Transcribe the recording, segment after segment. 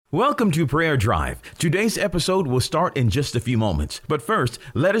Welcome to Prayer Drive. Today's episode will start in just a few moments. But first,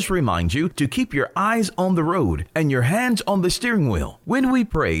 let us remind you to keep your eyes on the road and your hands on the steering wheel. When we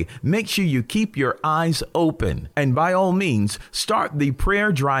pray, make sure you keep your eyes open. And by all means, start the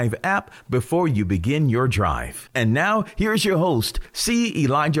Prayer Drive app before you begin your drive. And now, here's your host, C.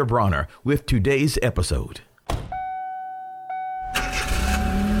 Elijah Bronner, with today's episode.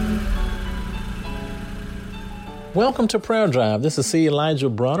 Welcome to Prayer Drive. This is C. Elijah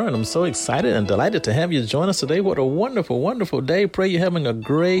Bronner, and I'm so excited and delighted to have you join us today. What a wonderful, wonderful day. Pray you're having a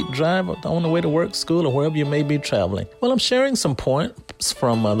great drive on the way to work, school, or wherever you may be traveling. Well, I'm sharing some points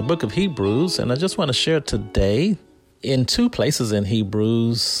from the book of Hebrews, and I just want to share today in two places in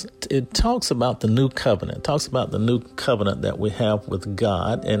Hebrews. It talks about the new covenant. It talks about the new covenant that we have with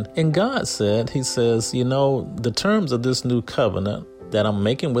God. And God said, he says, the terms of this new covenant that I'm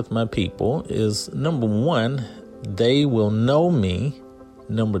making with my people is, number one, they will know me.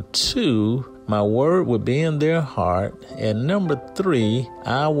 Number two, my word will be in their heart. And number three,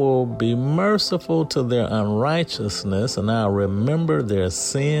 I will be merciful to their unrighteousness, and I'll remember their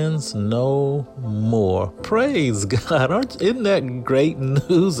sins no more. Praise God. Isn't that great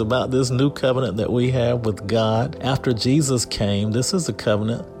news about this new covenant that we have with God? After Jesus came, this is a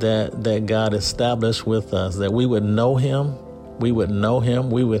covenant that God established with us, that we would know him. We would know him,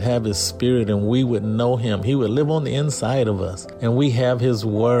 we would have his spirit, and we would know him. He would live on the inside of us. And we have his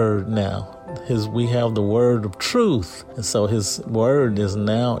word now. We have the word of truth. And so his word is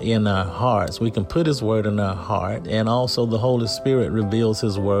now in our hearts. We can put his word in our heart. And also the Holy Spirit reveals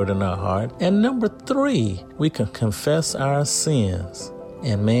his word in our heart. And number three, we can confess our sins.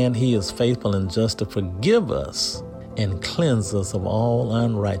 And man, he is faithful and just to forgive us and cleanse us of all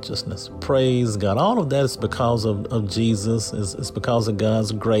unrighteousness. Praise God. All of that is because of Jesus. It's because of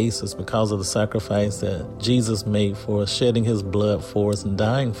God's grace. It's because of the sacrifice that Jesus made for us, shedding his blood for us and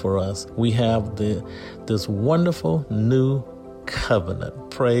dying for us. We have this wonderful new covenant.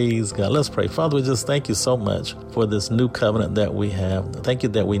 Praise God. Let's pray. Father, we just thank you so much for this new covenant that we have. Thank you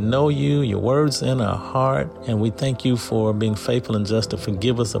that we know you, your words in our heart, and we thank you for being faithful and just to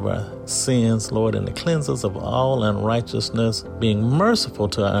forgive us of our sins, Lord, and to cleanse us of all unrighteousness, being merciful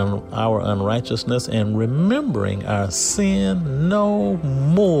to our unrighteousness and remembering our sin no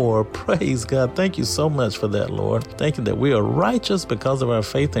more. Praise God. Thank you so much for that, Lord. Thank you that we are righteous because of our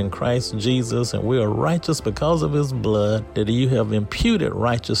faith in Christ Jesus, and we are righteous because of his blood, that you have imputed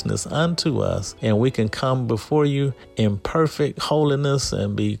righteousness unto us, and we can come before you in perfect holiness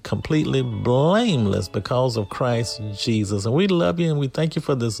and be completely blameless because of Christ Jesus. And we love you and we thank you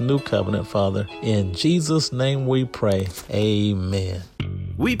for this new covenant, Father. In Jesus' name we pray. Amen.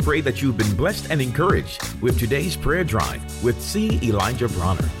 We pray that you've been blessed and encouraged with today's Prayer Drive with C. Elijah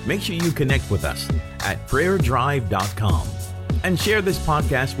Bronner. Make sure you connect with us at prayerdrive.com and share this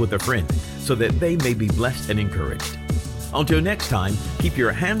podcast with a friend so that they may be blessed and encouraged. Until next time, keep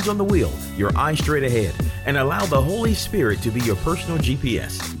your hands on the wheel, your eyes straight ahead, and allow the Holy Spirit to be your personal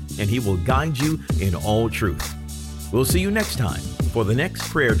GPS, and he will guide you in all truth. We'll see you next time for the next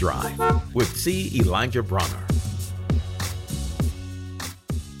Prayer Drive with C. Elijah Bronner.